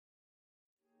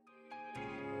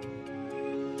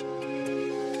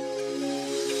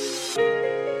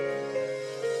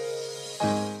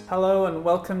Hello and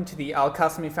welcome to the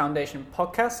Al-Qasimi Foundation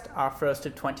podcast, our first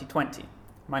of 2020.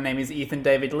 My name is Ethan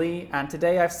David Lee, and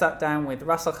today I've sat down with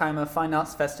Ras Al Khaimah Fine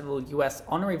Arts Festival US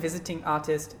honorary visiting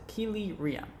artist Keely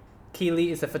Rian.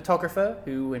 Keely is a photographer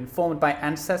who, informed by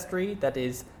ancestry that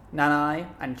is Nanai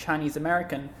and Chinese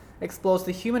American, explores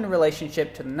the human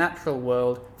relationship to the natural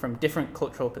world from different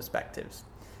cultural perspectives.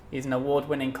 He's an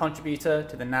award-winning contributor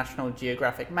to the National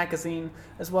Geographic magazine,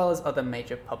 as well as other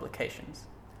major publications.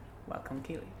 Welcome,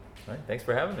 Keely. All right, thanks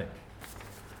for having me.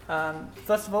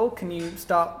 First of all, can you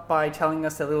start by telling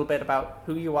us a little bit about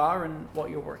who you are and what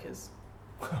your work is?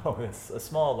 Oh, it's a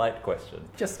small, light question.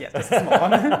 Just a small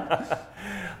one.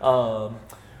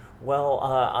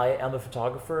 I am a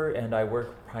photographer, and I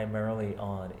work primarily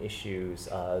on issues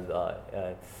of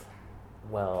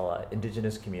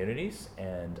indigenous communities,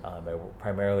 and I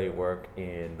primarily work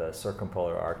in the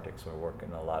circumpolar Arctic, so I work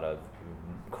in a lot of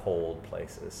cold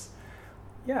places.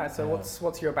 Yeah, so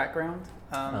what's your background?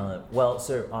 I'm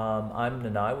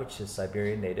Nanai, which is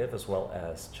Siberian native, as well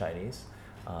as Chinese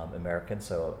American.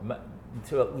 So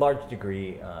to a large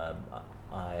degree,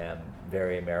 I am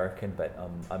very American, but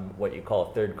I'm what you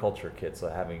call a third culture kid. So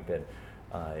having been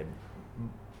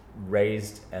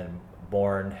raised and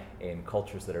born in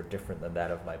cultures that are different than that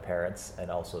of my parents,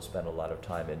 and also spent a lot of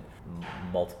time in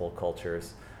multiple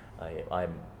cultures.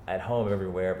 I'm at home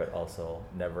everywhere, but also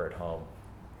never at home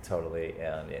totally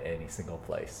in any single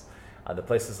place. The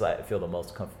places I feel the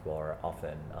most comfortable are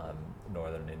often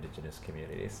northern indigenous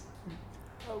communities.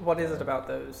 What is it about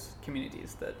those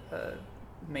communities that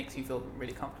makes you feel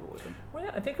really comfortable with them? Well,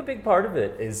 I think a big part of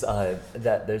it is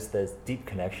that there's this deep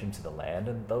connection to the land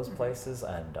in those places,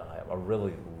 and I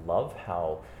really love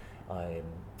how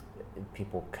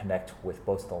people connect with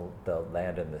both the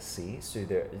land and the sea. So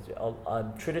there,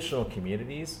 traditional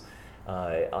communities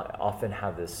often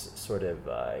have this sort of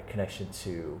connection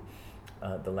to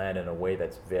the land in a way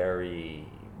that's very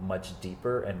much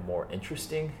deeper and more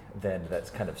interesting than that's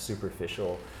kind of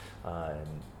superficial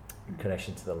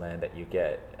connection to the land that you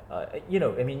get.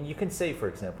 You can say, for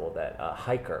example, that a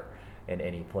hiker in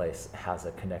any place has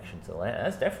a connection to the land.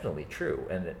 That's definitely true,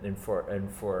 and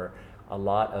for a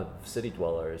lot of city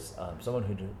dwellers, someone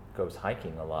who goes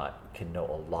hiking a lot can know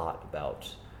a lot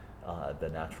about the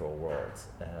natural world.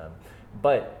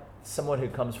 But someone who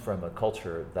comes from a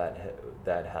culture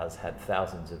that has had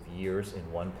thousands of years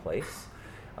in one place,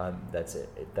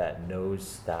 that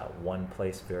knows that one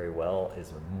place very well,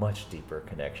 is a much deeper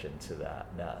connection to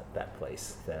that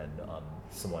place than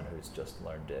someone who's just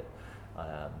learned it,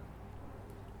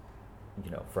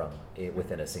 from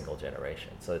within a single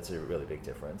generation. So it's a really big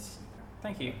difference.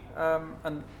 Thank you.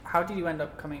 And how did you end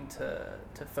up coming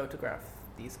to photograph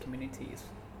these communities?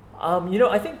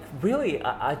 I think really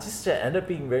I just end up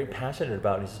being very passionate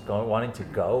about just wanting to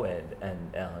go and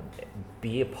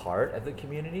be a part of the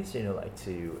communities,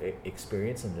 to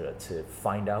experience and to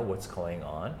find out what's going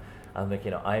on.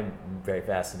 I'm very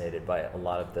fascinated by a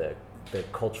lot of the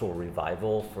cultural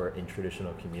revival in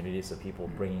traditional communities, of people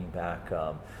bringing back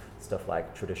stuff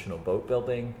like traditional boat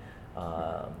building,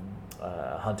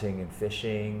 hunting and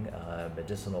fishing,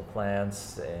 medicinal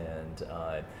plants, and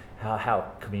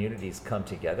how communities come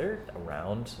together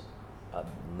around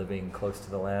living close to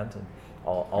the land, and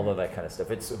all of that kind of stuff.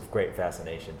 It's of great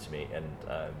fascination to me and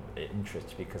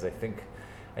interest, because I think,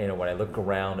 when I look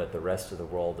around at the rest of the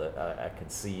world, I can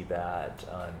see that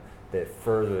the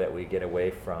further that we get away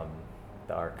from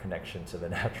our connection to the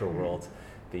natural world,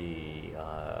 the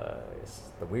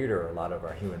weirder a lot of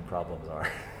our human problems are.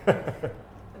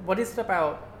 What is it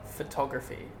about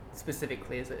photography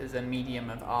specifically as a medium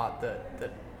of art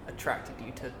that attracted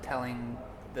you to telling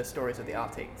the stories of the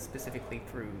Arctic specifically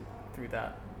through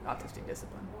that artistic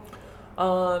discipline?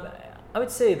 I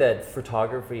would say that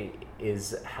photography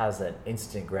has an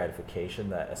instant gratification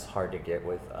that is hard to get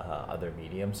with other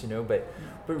mediums, but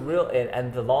real,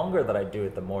 and the longer that I do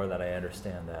it, the more that I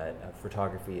understand that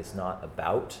photography is not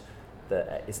about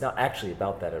it's not actually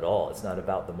about that at all. It's not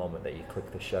about the moment that you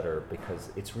click the shutter, because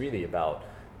it's really about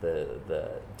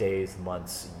the days,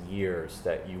 months, years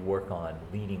that you work on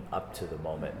leading up to the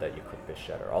moment that you click the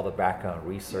shutter. All the background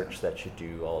research that you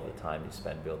do, all the time you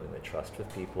spend building the trust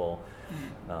with people,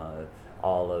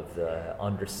 all of the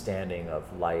understanding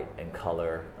of light and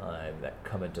color that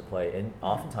come into play, and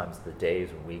oftentimes the days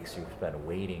and weeks you've spent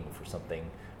waiting for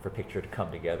a picture to come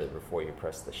together before you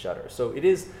press the shutter. So it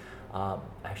is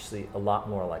actually a lot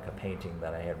more like a painting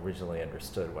than I had originally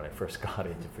understood when I first got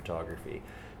into photography.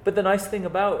 But the nice thing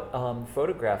about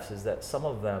photographs is that some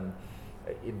of them,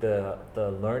 the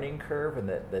learning curve and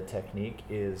the technique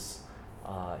is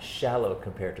shallow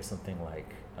compared to something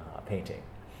like painting.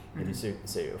 And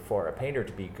so for a painter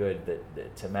to be good,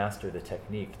 to master the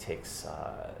technique takes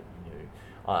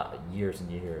years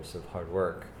and years of hard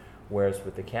work. Whereas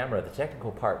with the camera, the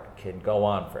technical part can go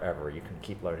on forever. You can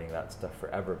keep learning that stuff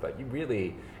forever. But you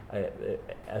really,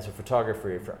 as a photographer,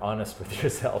 if you're honest with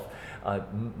yourself,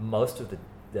 most of the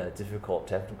difficult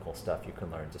technical stuff you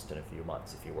can learn just in a few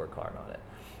months if you work hard on it.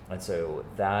 And so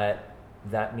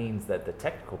that means that the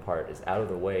technical part is out of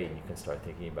the way, and you can start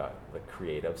thinking about the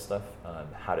creative stuff,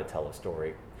 how to tell a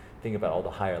story, think about all the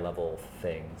higher level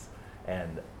things,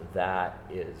 and that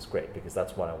is great because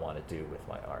that's what I want to do with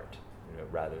my art.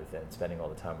 Rather than spending all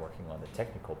the time working on the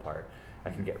technical part, I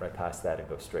can get right past that and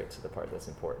go straight to the part that's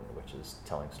important, which is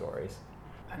telling stories.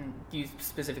 And you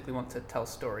specifically want to tell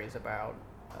stories about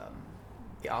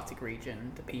the Arctic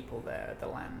region, the people there, the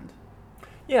land?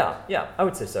 Yeah, I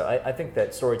would say so. I think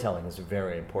that storytelling is a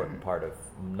very important part of,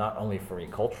 not only for me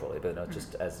culturally, but not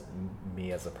just as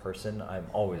me as a person. I've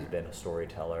always been a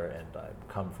storyteller, and I've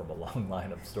come from a long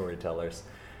line of storytellers.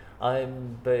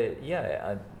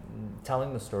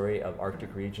 Telling the story of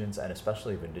Arctic regions, and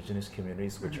especially of indigenous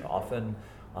communities, which often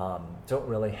don't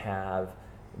really have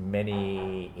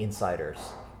many insiders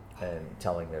and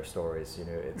telling their stories.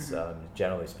 It's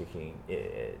generally speaking,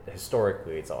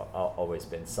 historically, it's always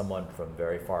been someone from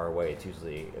very far away. It's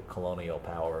usually a colonial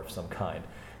power of some kind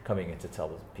coming in to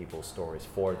tell people's stories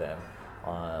for them.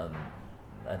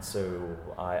 And so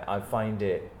I find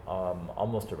it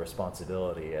almost a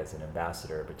responsibility as an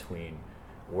ambassador between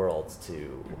worlds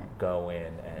to go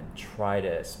in and try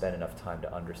to spend enough time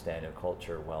to understand a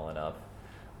culture well enough,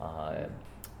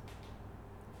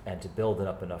 and to build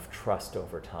up enough trust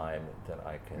over time that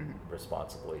I can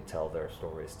responsibly tell their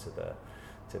stories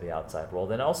to the outside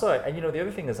world. And also, the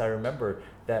other thing is, I remember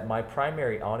that my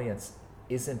primary audience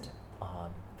isn't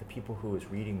the people who is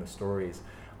reading the stories.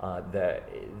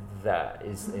 That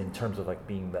is in terms of like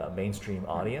being the mainstream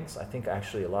audience. I think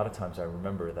actually a lot of times I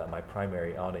remember that my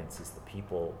primary audience is the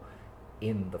people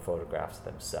in the photographs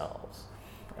themselves.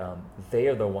 They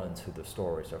are the ones who the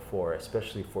stories are for,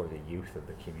 especially for the youth of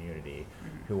the community,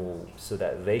 so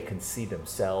that they can see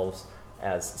themselves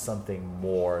as something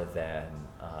more than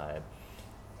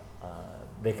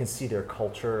they can see their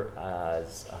culture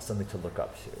as something to look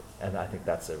up to. And I think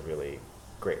that's a really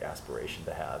great aspiration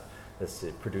to have, is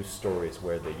to produce stories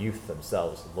where the youth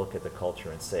themselves look at the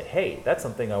culture and say, hey, that's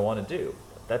something I want to do.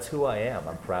 That's who I am.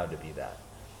 I'm proud to be that.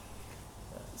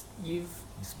 You've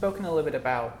spoken a little bit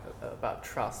about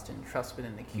trust and trust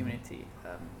within the community.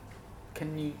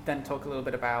 Can you then talk a little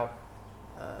bit about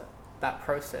that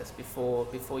process before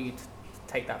you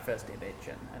take that first image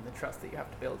and the trust that you have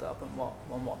to build up, and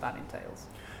what that entails?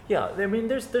 Yeah, I mean,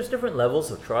 there's different levels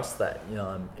of trust that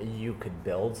you could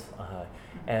build,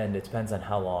 and it depends on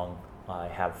how long I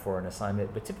have for an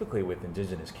assignment. But typically with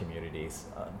indigenous communities,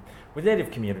 with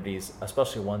native communities,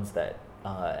 especially ones that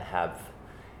have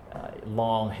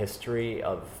long history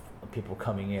of people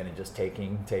coming in and just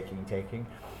taking,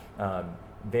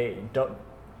 they don't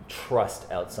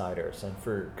trust outsiders, and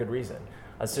for good reason.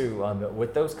 So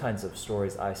with those kinds of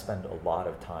stories, I spend a lot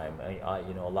of time.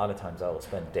 A lot of times I will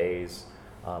spend days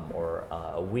or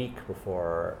a week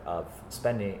before of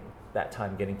spending that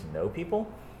time getting to know people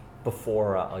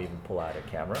before I'll even pull out a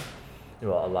camera. A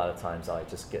lot of times I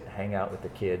just hang out with the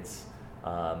kids.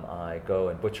 I go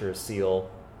and butcher a seal,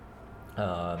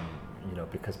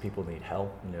 because people need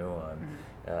help.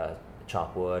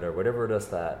 Chop wood or whatever it is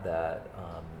that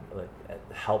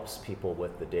helps people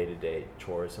with the day-to-day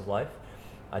chores of life.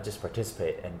 I just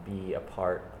participate and be a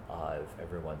part of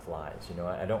everyone's lives.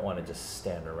 I don't want to just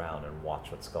stand around and watch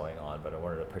what's going on, but I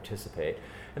wanted to participate.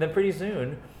 And then pretty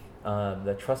soon,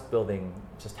 the trust building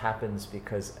just happens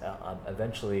because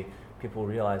eventually people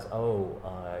realize,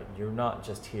 you're not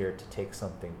just here to take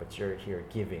something, but you're here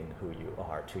giving who you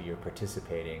are to, you're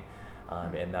participating,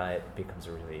 and that becomes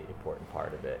a really important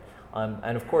part of it.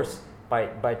 And of course,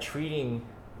 by treating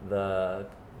the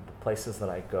places that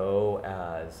I go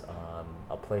as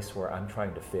a place where I'm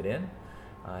trying to fit in,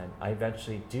 I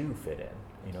eventually do fit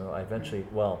in. I eventually,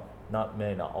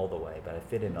 not all the way, but I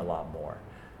fit in a lot more.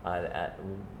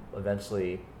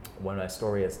 Eventually, when my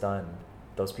story is done,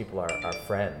 those people are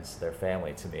friends, they're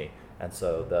family to me, and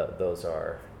so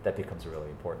that becomes a really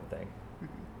important thing.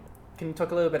 Can you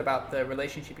talk a little bit about the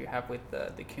relationship you have with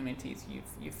the communities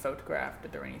you've photographed? Are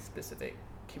there any specific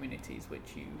communities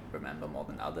which you remember more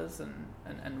than others,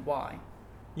 and why?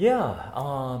 Yeah,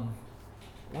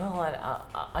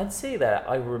 I'd say that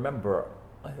I remember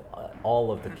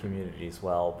all of the communities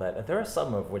well, but there are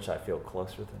some of which I feel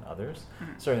closer than others.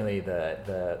 Certainly,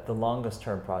 the longest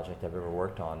term project I've ever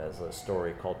worked on is a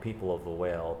story called People of the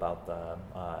Whale about the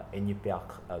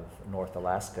Iñupiaq of North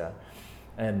Alaska.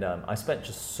 And I spent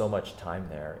just so much time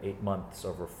there, 8 months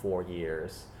over 4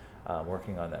 years,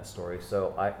 working on that story.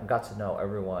 So I got to know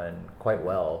everyone quite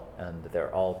well, and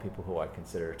they're all people who I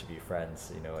consider to be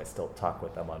friends. I still talk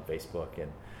with them on Facebook,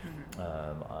 and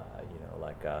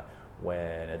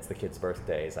when it's the kids'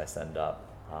 birthdays, I send up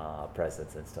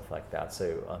presents and stuff like that.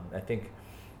 So I think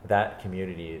that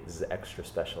community is extra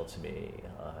special to me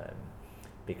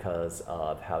because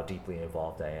of how deeply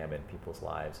involved I am in people's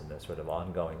lives and the sort of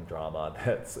ongoing drama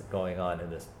that's going on in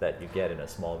this, that you get in a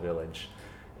small village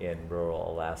in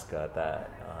rural Alaska, that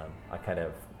I kind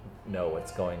of know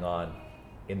what's going on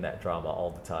in that drama all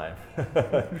the time.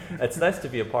 It's nice to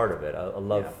be a part of it. I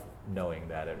love knowing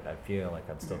that. I feel like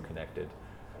I'm still connected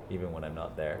even when I'm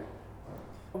not there.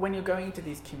 When you're going into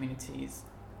these communities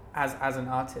as an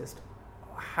artist,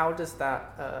 how does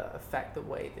that affect the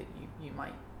way that you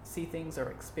might see things or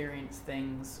experience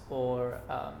things or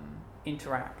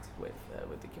interact with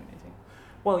the community?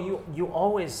 Well, you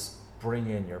always bring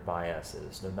in your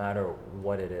biases, no matter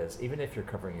what it is. Even if you're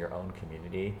covering your own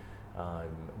community,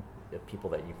 the people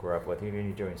that you grew up with, even if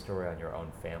you're doing a story on your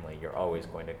own family, you're always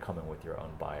going to come in with your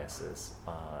own biases.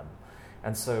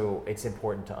 And so it's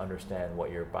important to understand what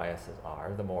your biases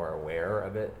are. The more aware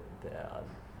of it,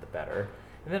 the better.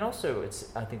 And then also,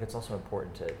 I think it's also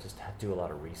important to just do a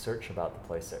lot of research about the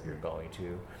place that you're going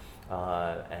to.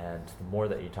 And the more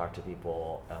that you talk to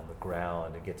people on the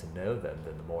ground and get to know them,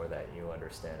 then the more that you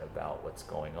understand about what's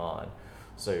going on.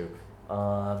 So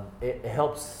it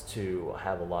helps to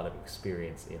have a lot of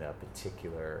experience in a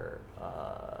particular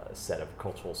set of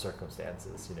cultural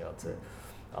circumstances,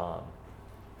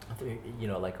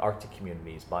 like Arctic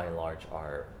communities by and large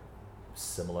are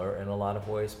similar in a lot of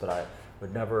ways, but I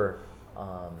would never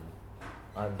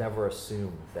I've never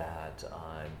assumed that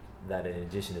that an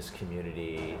indigenous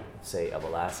community, say of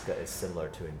Alaska, is similar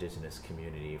to indigenous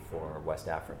community for West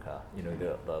Africa.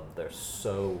 They're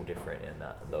so different in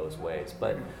those ways.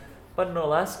 But an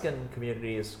Alaskan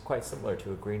community is quite similar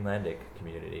to a Greenlandic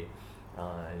community.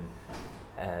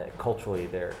 Culturally,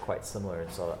 they're quite similar,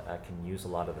 and so I can use a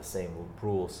lot of the same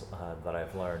rules that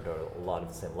I've learned, or a lot of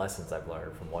the same lessons I've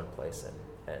learned from one place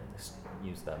and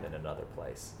use them in another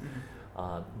place.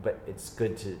 But it's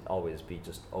good to always be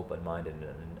just open-minded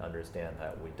and understand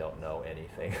that we don't know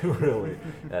anything, really,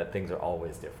 that things are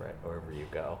always different wherever you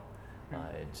go.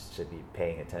 And should be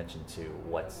paying attention to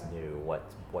what's new,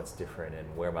 what's different,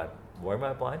 and where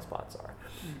my blind spots are.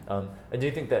 I do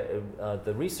think that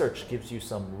the research gives you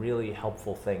some really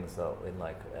helpful things, though. In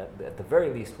at the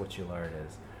very least, what you learn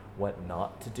is what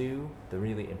not to do, the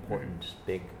really important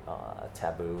big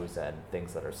taboos and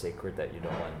things that are sacred that you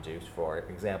don't want to do. For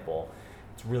example,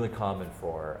 it's really common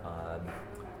for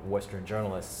Western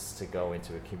journalists to go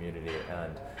into a community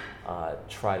and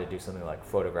try to do something like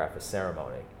photograph a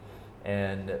ceremony.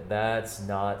 And that's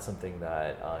not something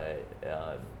that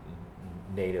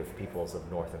native peoples of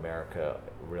North America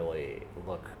really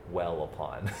look well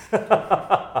upon.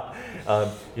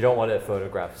 You don't want to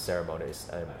photograph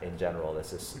ceremonies in general.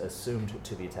 This is assumed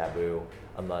to be taboo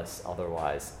unless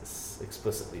otherwise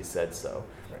explicitly said so.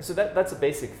 Right. So that's a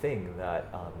basic thing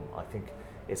that I think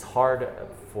is hard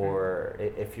for,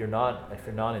 if you're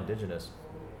non-indigenous,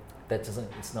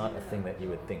 it's not a thing that you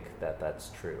would think that's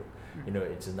true.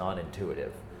 It's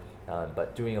non-intuitive.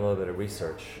 But doing a little bit of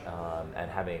research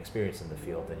and having experience in the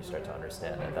field, then you start to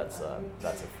understand that that's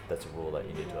a rule that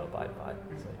you need to abide by.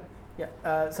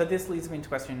 So this leads me into a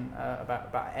question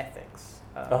about ethics.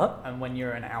 And when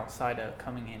you're an outsider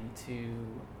coming into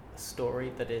a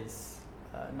story that is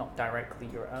not directly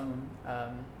your own,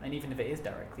 and even if it is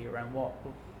directly your own,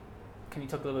 can you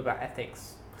talk a little bit about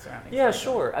ethics surrounding? Yeah,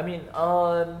 sure. I mean,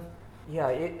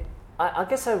 I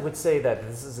guess I would say that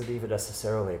this isn't even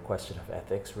necessarily a question of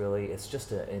ethics, really.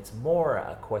 It's more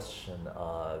a question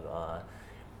of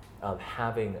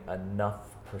having enough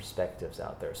perspectives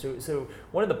out there. So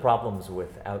one of the problems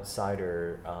with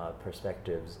outsider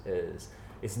perspectives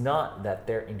is not that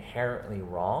they're inherently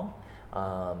wrong,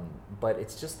 but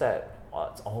it's just that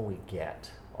it's all we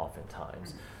get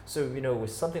oftentimes. So,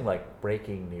 with something like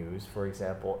breaking news, for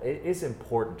example, it is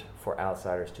important for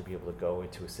outsiders to be able to go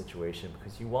into a situation,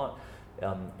 because you want,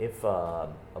 if a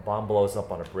bomb blows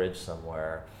up on a bridge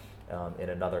somewhere in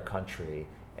another country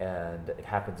and it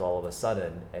happens all of a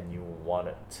sudden, and you want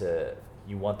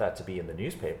that to be in the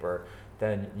newspaper,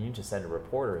 then you need to send a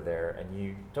reporter there, and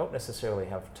you don't necessarily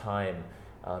have time.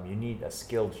 You need a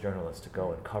skilled journalist to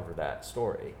go and cover that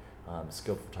story.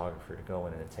 skilled photographer to go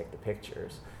in and take the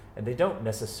pictures. And they don't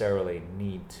necessarily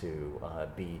need to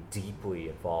be deeply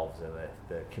involved in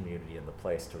the community and the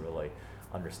place to really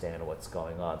understand what's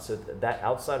going on. So that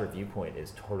outsider viewpoint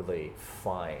is totally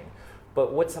fine.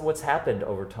 But what's happened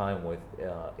over time with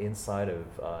inside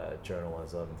of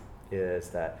journalism is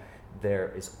that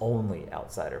there is only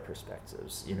outsider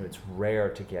perspectives. It's rare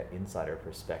to get insider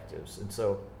perspectives, and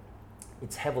so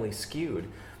it's heavily skewed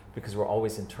because we're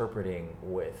always interpreting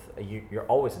you're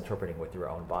always interpreting with your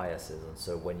own biases. And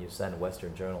so when you send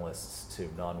Western journalists to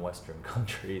non-Western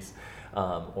countries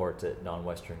or to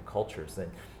non-Western cultures,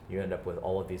 then you end up with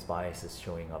all of these biases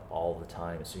showing up all the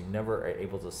time. So you never are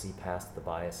able to see past the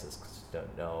biases because you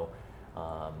don't know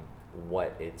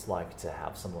what it's like to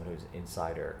have someone who's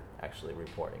insider actually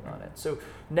reporting on it. So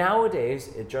nowadays,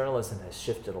 journalism has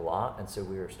shifted a lot, and so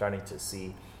we are starting to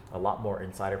see a lot more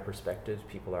insider perspectives.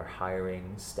 People are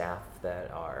hiring staff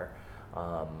that are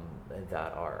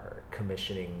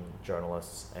commissioning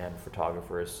journalists and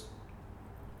photographers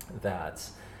that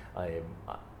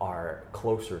are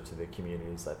closer to the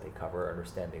communities that they cover,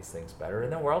 understand these things better.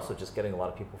 And then we're also just getting a lot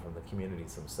of people from the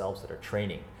communities themselves that are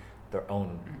training their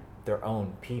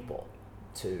own people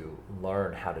to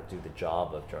learn how to do the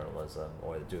job of journalism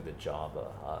or to do the job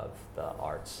of the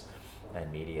arts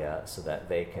and media, so that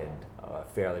they can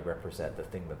fairly represent the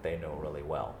thing that they know really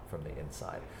well from the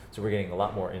inside. So we're getting a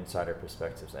lot more insider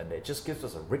perspectives, and it just gives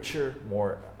us a richer,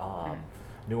 more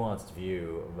nuanced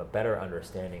view, a better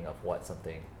understanding of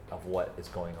what is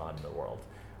going on in the world,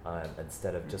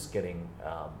 instead of just getting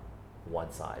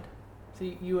one side. So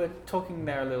you were talking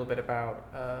there a little bit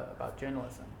about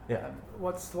journalism. Yeah.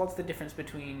 What's the difference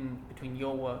between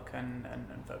your work and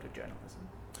photojournalism?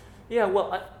 Yeah,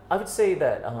 well, I would say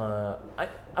that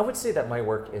I would say that my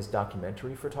work is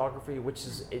documentary photography, which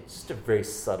is it's just very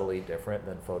subtly different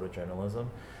than photojournalism.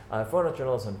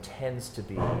 Photojournalism tends to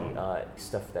be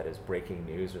stuff that is breaking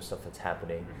news or stuff that's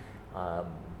happening,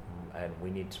 and we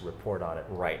need to report on it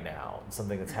right now.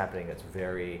 Something that's happening that's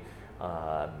very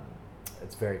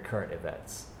current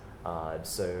events.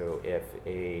 So if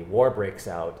a war breaks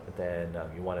out, then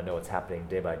you want to know what's happening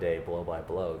day by day, blow by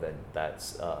blow. Then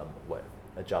that's what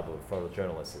a job of a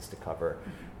photojournalist is, to cover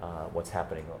what's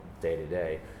happening day to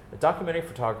day. The documentary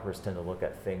photographers tend to look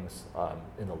at things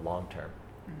in the long term.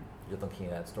 You're looking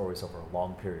at stories over a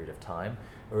long period of time.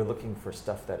 We're looking for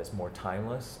stuff that is more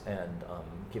timeless and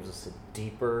gives us a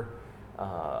deeper,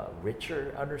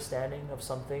 richer understanding of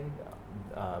something,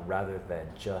 rather than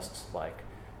just like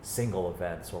single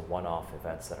events or one-off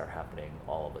events that are happening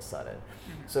all of a sudden.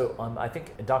 So I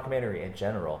think a documentary in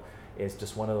general is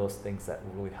just one of those things that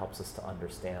really helps us to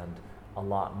understand a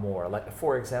lot more. Like,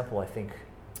 for example, I think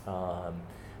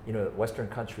Western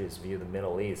countries view the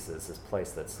Middle East as this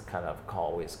place that's kind of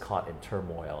always caught in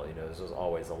turmoil. There's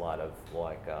always a lot of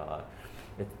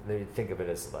they think of it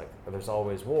as like there's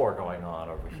always war going on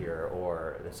over here,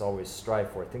 or there's always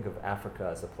strife, or think of Africa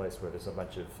as a place where there's a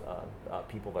bunch of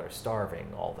people that are starving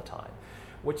all the time,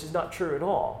 which is not true at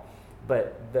all.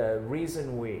 But the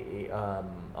reason we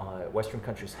Western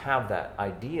countries have that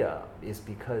idea is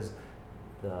because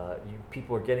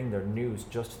people are getting their news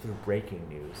just through breaking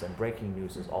news, and breaking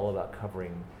news is all about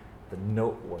covering the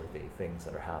noteworthy things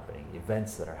that are happening,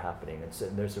 events that are happening, and so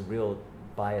there's a real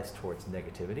bias towards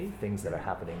negativity, things that are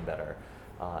happening that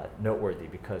are noteworthy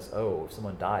because, if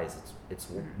someone dies, it's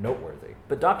noteworthy.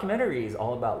 But documentary is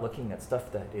all about looking at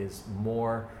stuff that is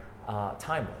more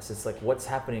timeless. It's like what's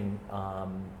happening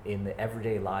in the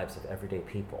everyday lives of everyday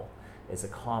people is a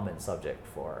common subject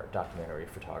for documentary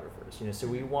photographers. So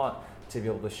we want to be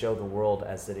able to show the world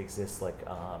as it exists, like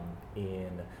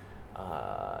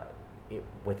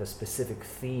with a specific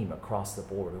theme across the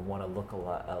board. We want to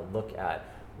look at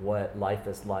what life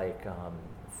is like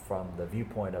from the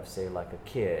viewpoint of, say, like a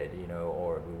kid,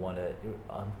 or we want to.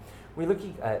 We're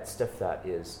looking at stuff that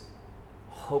is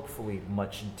hopefully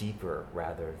much deeper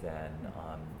rather than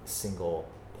single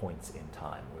points in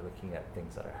time. We're looking at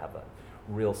things that have a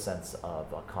real sense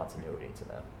of continuity to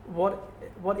them.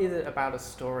 What is it about a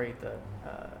story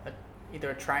that either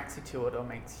attracts you to it or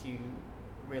makes you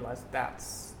realize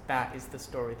that is the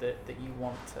story that you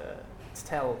want to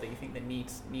tell, that you think that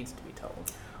needs to be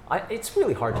told? It's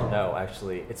really hard to know,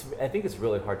 actually. I think it's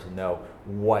really hard to know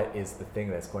what is the thing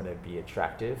that's going to be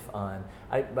attractive.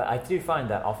 But I do find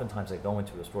that oftentimes I go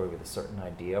into a story with a certain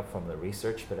idea from the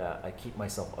research, but I keep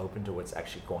myself open to what's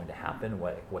actually going to happen,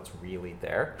 what's really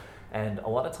there. And a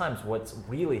lot of times what's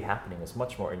really happening is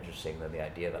much more interesting than the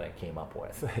idea that I came up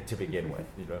with to begin with.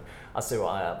 So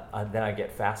then I get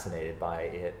fascinated by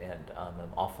it, and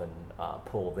I'm often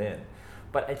pulled in.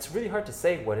 But it's really hard to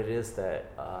say what it is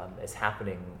that is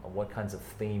happening, what kinds of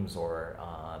themes or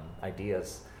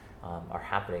ideas are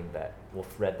happening that will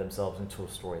thread themselves into a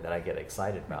story that I get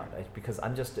excited about. Because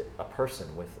I'm just a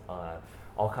person with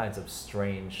all kinds of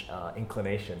strange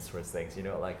inclinations towards things.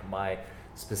 Like my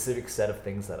specific set of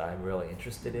things that I'm really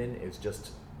interested in is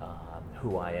just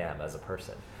who I am as a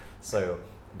person. So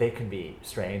they can be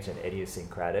strange and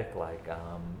idiosyncratic. Like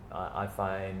I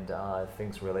find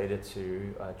things related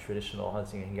to traditional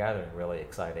hunting and gathering really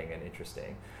exciting and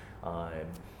interesting.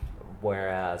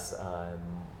 Whereas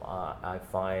I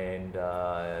find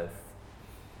I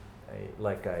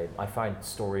find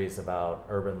stories about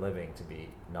urban living to be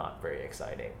not very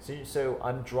exciting. So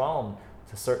I'm drawn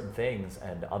to certain things,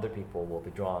 and other people will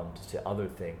be drawn to other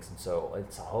things, and so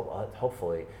it's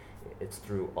hopefully it's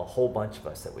through a whole bunch of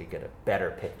us that we get a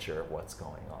better picture of what's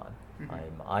going on.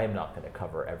 Mm-hmm. I'm not going to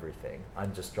cover everything.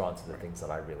 I'm just drawn to the things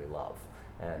that I really love,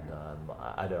 and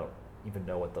I don't even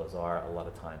know what those are a lot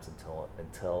of times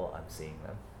until I'm seeing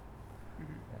them.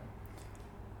 Mm-hmm. Yeah.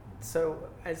 So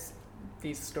as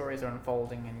these stories are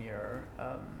unfolding in your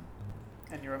up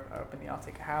in the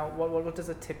Arctic, what does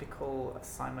a typical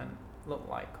assignment look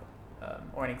like,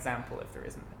 or an example if there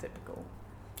isn't a typical?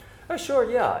 Oh,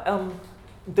 sure, yeah.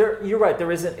 You're right.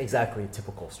 There isn't exactly a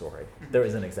typical story. Mm-hmm. There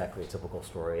isn't exactly a typical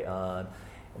story,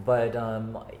 but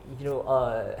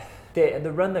they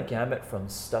run the gamut from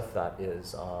stuff that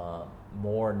is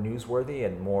more newsworthy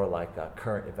and more like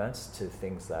current events to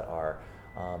things that are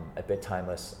a bit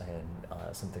timeless and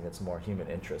something that's more human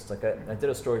interest. Like I did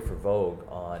a story for Vogue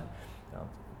on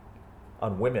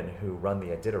women who run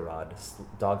the Iditarod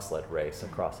dog sled race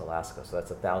across Alaska. So that's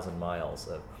 1,000 miles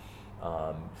of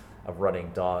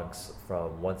running dogs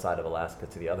from one side of Alaska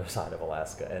to the other side of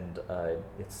Alaska, and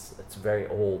it's a very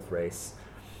old race.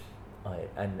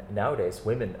 And nowadays,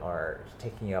 women are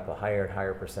taking up a higher and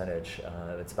higher percentage.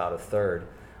 It's about a third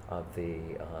of the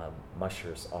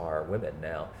mushers are women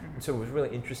now. Mm-hmm. So it was really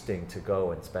interesting to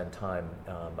go and spend time.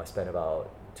 I spent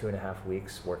about 2.5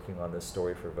 weeks working on this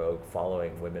story for Vogue,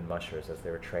 following women mushers as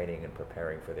they were training and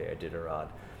preparing for the Iditarod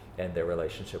and their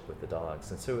relationship with the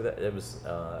dogs. And so it was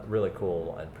really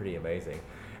cool and pretty amazing.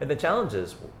 And the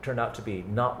challenges turned out to be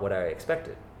not what I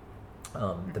expected.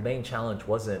 The main challenge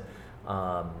wasn't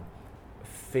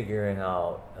figuring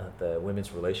out the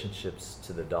women's relationships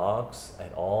to the dogs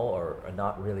at all, or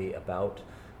not really about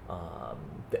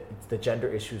the gender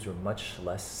issues were much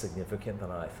less significant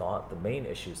than I thought. The main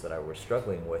issues that I was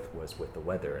struggling with was with the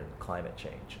weather and climate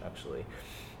change, actually,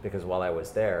 because while I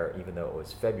was there, even though it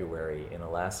was February in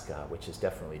Alaska, which is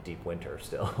definitely deep winter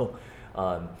still,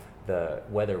 the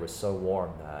weather was so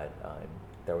warm that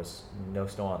there was no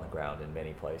snow on the ground in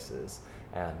many places,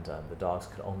 and the dogs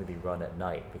could only be run at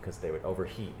night because they would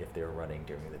overheat if they were running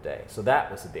during the day. So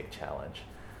that was a big challenge,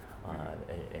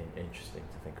 and interesting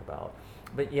to think about.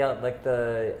 But yeah, like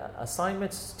the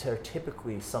assignments are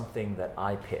typically something that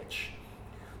I pitch.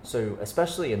 So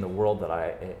especially in the world that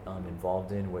I'm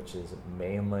involved in, which is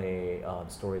mainly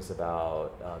stories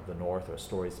about the North or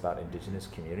stories about indigenous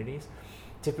communities,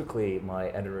 typically my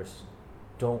editors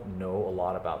don't know a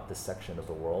lot about this section of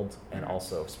the world, and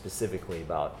also specifically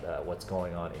about what's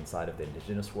going on inside of the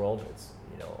indigenous world. It's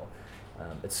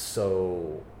it's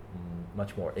so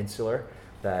much more insular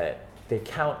that they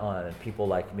count on people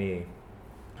like me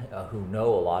who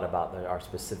know a lot about our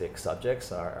specific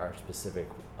subjects, our specific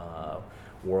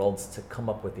worlds, to come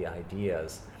up with the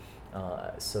ideas,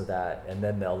 so that, and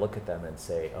then they'll look at them and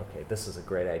say, okay, this is a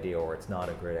great idea, or it's not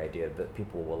a great idea, that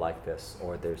people will like this,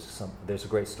 or there's a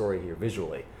great story here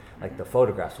visually, like the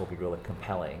photographs will be really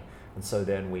compelling, and so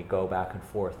then we go back and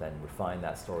forth and refine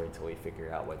that story until we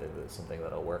figure out whether there's something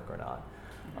that'll work or not.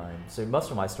 So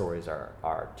most of my stories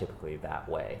are typically that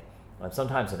way.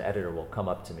 Sometimes an editor will come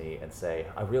up to me and say,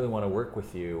 I really want to work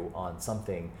with you on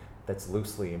something that's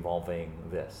loosely involving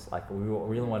this. Like, we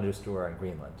really want to do a story on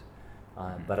Greenland,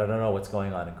 but I don't know what's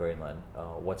going on in Greenland,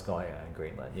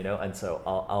 and so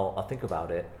I'll think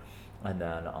about it, and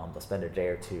then I'll spend a day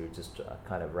or two just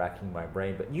kind of racking my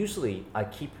brain. But usually I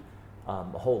keep a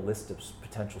whole list of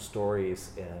potential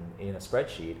stories in a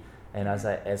spreadsheet, and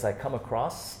as I come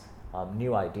across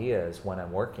new ideas when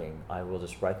I'm working, I will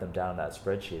just write them down in that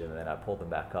spreadsheet, and then I pull them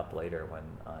back up later when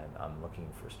I'm looking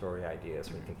for story ideas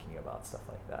or thinking about stuff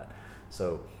like that.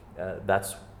 So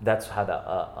that's how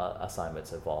the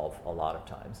assignments evolve a lot of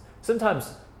times.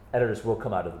 Sometimes editors will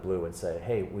come out of the blue and say,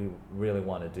 hey, we really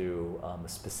want to do a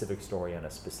specific story on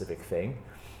a specific thing,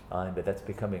 but that's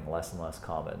becoming less and less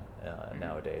common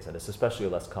nowadays, and it's especially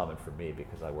less common for me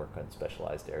because I work on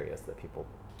specialized areas that people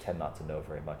tend not to know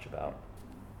very much about.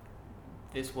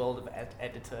 This world of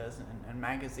editors and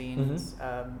magazines,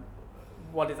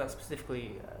 what is that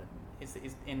specifically? Is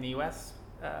in the US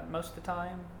most of the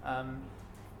time?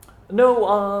 No,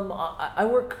 I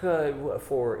work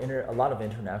for a lot of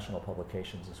international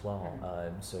publications as well.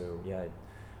 So yeah,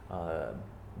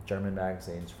 German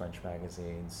magazines, French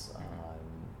magazines,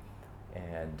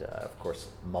 and of course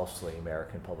mostly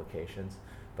American publications.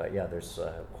 But yeah, there's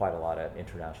quite a lot of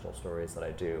international stories that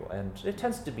I do, and it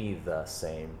tends to be the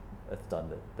same. It's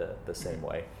done the same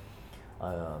way.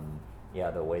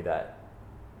 Yeah, the way that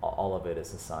all of it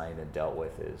is assigned and dealt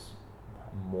with is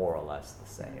more or less the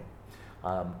same.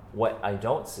 What I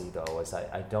don't see though is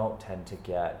I don't tend to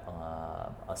get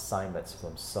assignments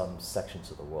from some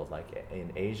sections of the world. Like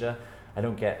in Asia, I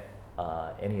don't get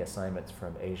any assignments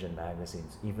from Asian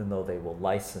magazines, even though they will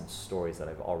license stories that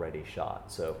I've already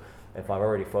shot. So if I've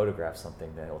already photographed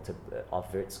something, then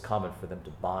it's common for them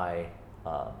to buy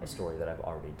a story that I've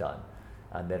already done,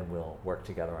 and then we'll work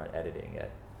together on editing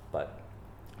it. But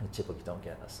I typically don't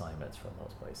get assignments from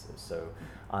those places. So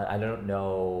I don't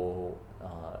know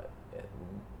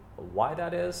why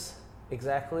that is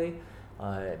exactly.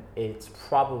 It's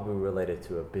probably related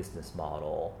to a business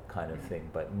model kind of thing,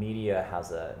 but media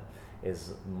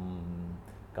is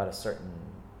got a certain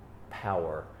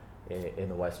power in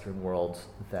the Western world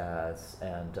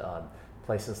and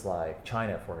places like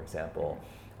China, for example,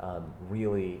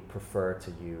 really prefer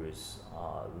to use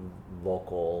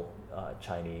local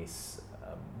Chinese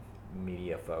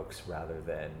media folks rather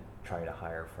than trying to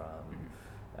hire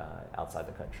from outside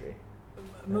the country.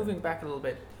 Moving back a little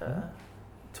bit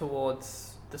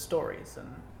towards the stories, and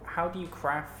how do you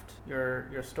craft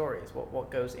your stories?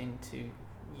 What goes into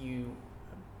you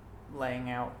laying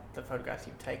out the photographs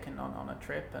you've taken on a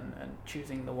trip and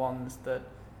choosing the ones that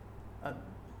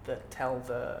tell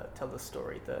the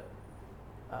story that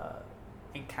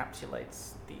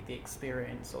encapsulates the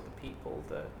experience or the people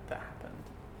that happened?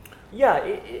 Yeah,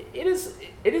 it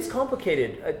is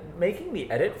complicated. Making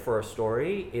the edit for a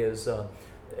story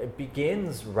it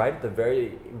begins right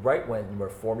when we're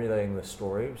formulating the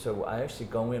story. So I actually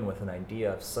go in with an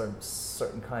idea of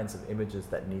certain kinds of images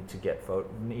that need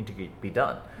to be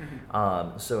done.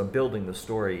 So I'm building the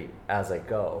story as I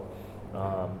go,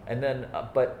 and then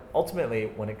but ultimately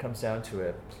when it comes down to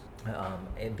it,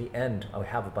 in the end I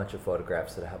have a bunch of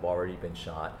photographs that have already been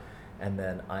shot. And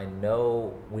then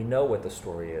we know what the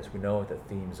story is, we know what the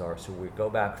themes are, so we go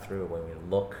back through when we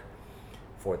look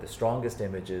for the strongest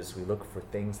images, we look for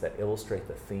things that illustrate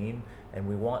the theme, and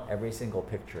we want every single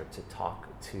picture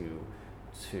to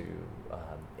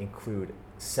include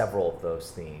several of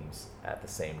those themes at the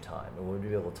same time. And we'll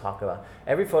be able to talk about,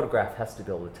 every photograph has to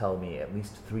be able to tell me at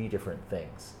least 3 different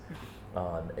things.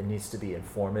 It needs to be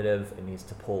informative, it needs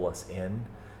to pull us in,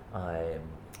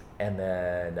 and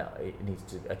then it needs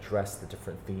to address the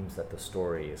different themes that the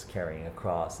story is carrying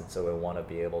across. And so we want to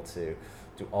be able to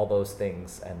do all those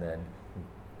things. And then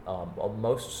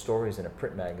most stories in a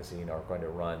print magazine are going to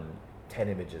run 10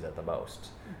 images at the most.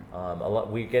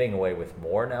 We're getting away with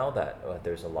more now that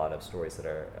there's a lot of stories that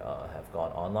have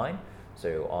gone online.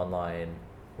 So online,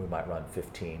 we might run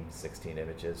 15, 16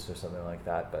 images or something like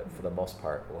that. But for the most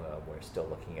part, we're still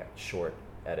looking at short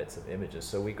edits of images.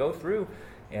 So we go through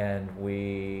and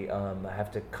we have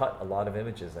to cut a lot of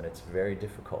images, and it's very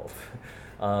difficult.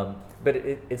 But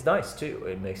it's nice too.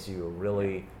 It makes you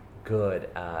really good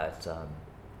at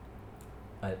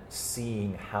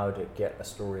seeing how to get a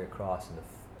story across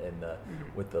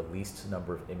with the least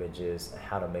number of images,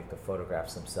 how to make the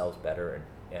photographs themselves better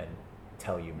and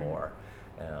tell you more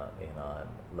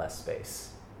in less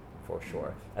space. For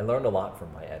sure. I learned a lot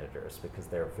from my editors because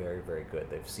they're very, very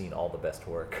good. They've seen all the best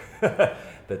work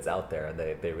that's out there, and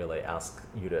they really ask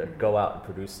you to go out and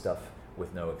produce stuff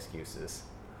with no excuses.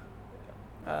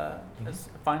 As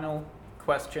a final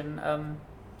question,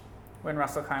 we're in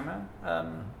Ras Al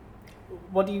Khaimah.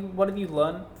 What have you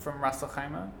learned from Ras Al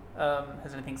Khaimah?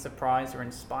 Has anything surprised or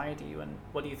inspired you, and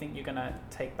what do you think you're going to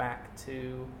take back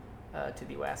to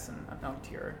the US and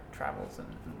onto your travels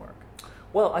and work?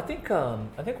 Well, I think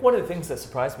one of the things that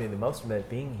surprised me the most about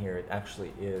being here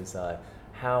actually is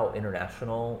how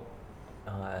international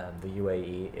the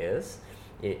UAE is.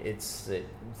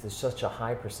 There's such a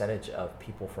high percentage of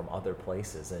people from other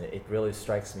places, and it really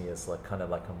strikes me as kind of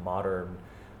like a modern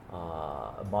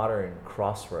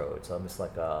crossroads, almost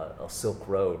like a Silk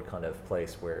Road kind of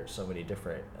place where so many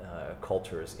different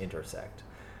cultures intersect.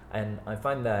 And I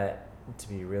find that to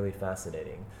be really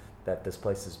fascinating, that this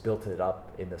place has built it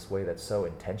up in this way that's so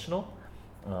intentional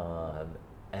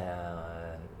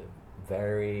and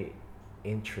very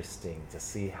interesting to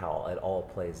see how it all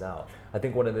plays out. I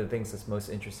think one of the things that's most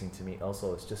interesting to me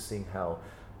also is just seeing how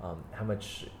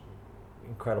much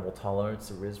incredible tolerance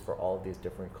there is for all of these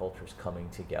different cultures coming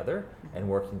together and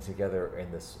working together in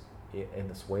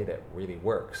this way that really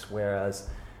works. Whereas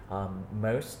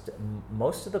most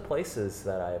of the places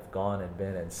that I've gone and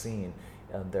been and seen,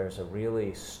 there's a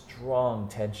really strong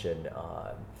tension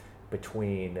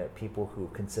between people who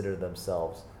consider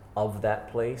themselves of that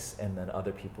place and then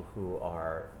other people who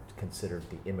are considered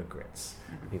the immigrants,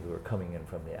 people who are coming in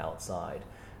from the outside.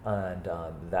 And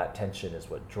that tension is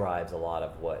what drives a lot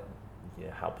of what,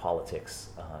 how politics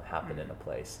happen in a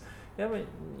place. I mean,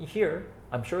 here,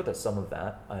 I'm sure there's some of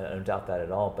that. I don't doubt that at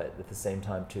all. But at the same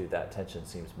time, too, that tension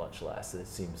seems much less. It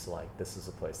seems like this is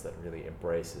a place that really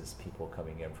embraces people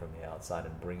coming in from the outside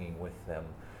and bringing with them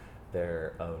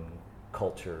their own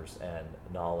cultures and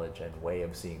knowledge and way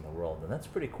of seeing the world. And that's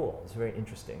pretty cool. It's very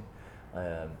interesting.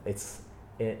 It's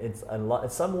a lot. In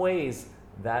some ways,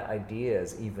 that idea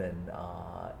is even.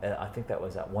 And I think that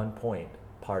was at one point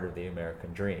part of the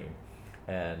American dream.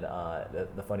 And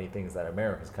the funny thing is that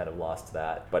America's kind of lost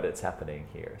that, but it's happening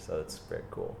here, so it's very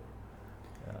cool.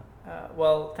 Yeah.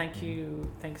 Well, thank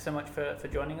you so much for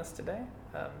joining us today,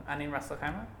 Annie and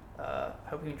Rasselkheimer.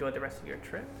 Hope you enjoyed the rest of your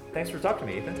trip. Thanks for talking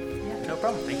to me, Ethan. Yeah, no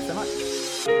problem. Thanks so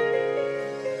much.